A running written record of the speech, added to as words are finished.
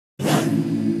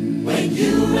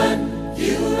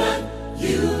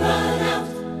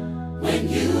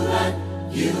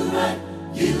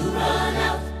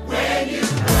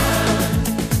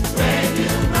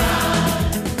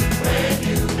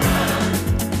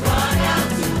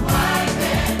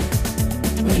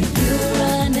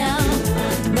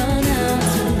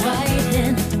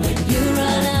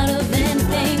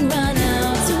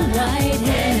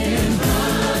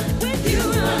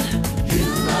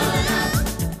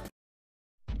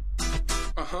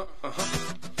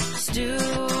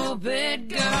Stupid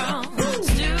girl,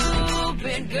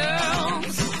 stupid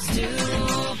girls,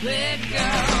 stupid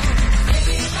girl.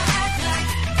 Maybe if I act like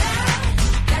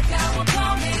that guy will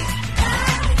call me.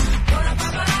 What if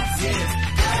I'm like this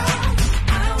girl?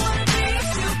 I don't wanna be a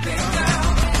stupid girl.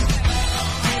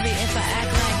 Maybe if I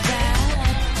act like that,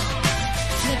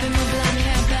 flipping my blonde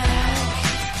hair back,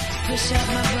 push up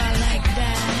my bra like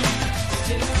that.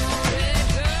 Stupid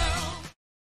girl.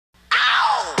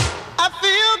 Ow! I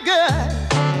feel good.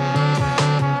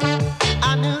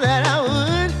 I knew that I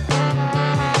would.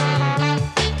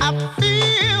 I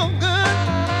feel good.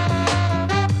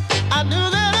 I knew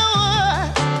that I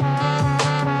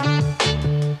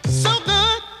would. So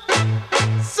good.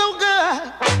 So good.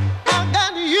 I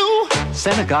got you.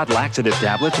 Senecot laxative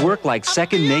tablets work like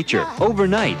second nature.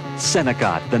 Overnight,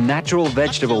 Senecot, the natural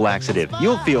vegetable laxative.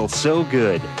 You'll feel so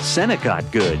good.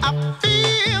 Senecot good. I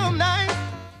feel nice.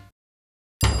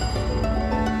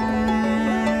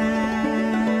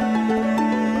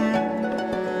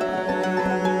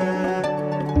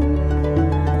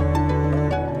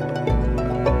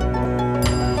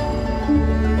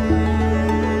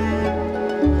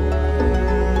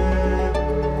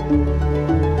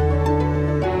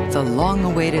 The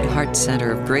long-awaited heart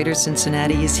center of Greater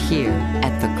Cincinnati is here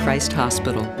at the Christ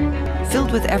Hospital,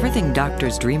 filled with everything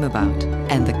doctors dream about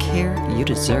and the care you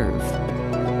deserve.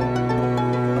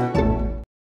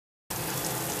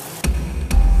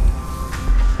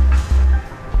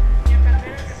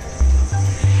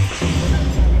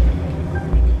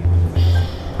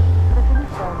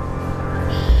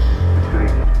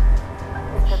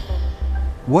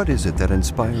 What is it that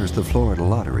inspires the Florida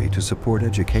Lottery to support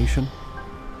education?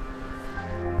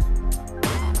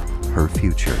 Her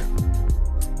future.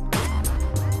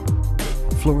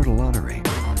 Florida Lottery,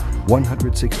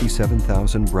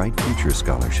 167,000 Bright Future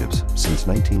scholarships since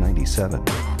 1997.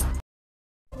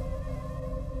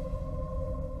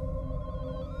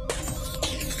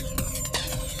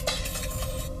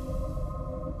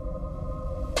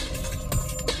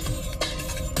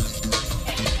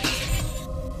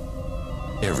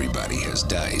 Everybody has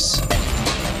dice.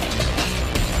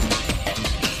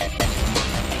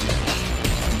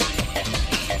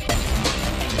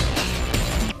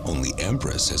 Only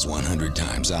Empress has 100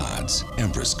 times odds.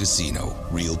 Empress Casino.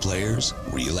 Real players,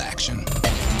 real action.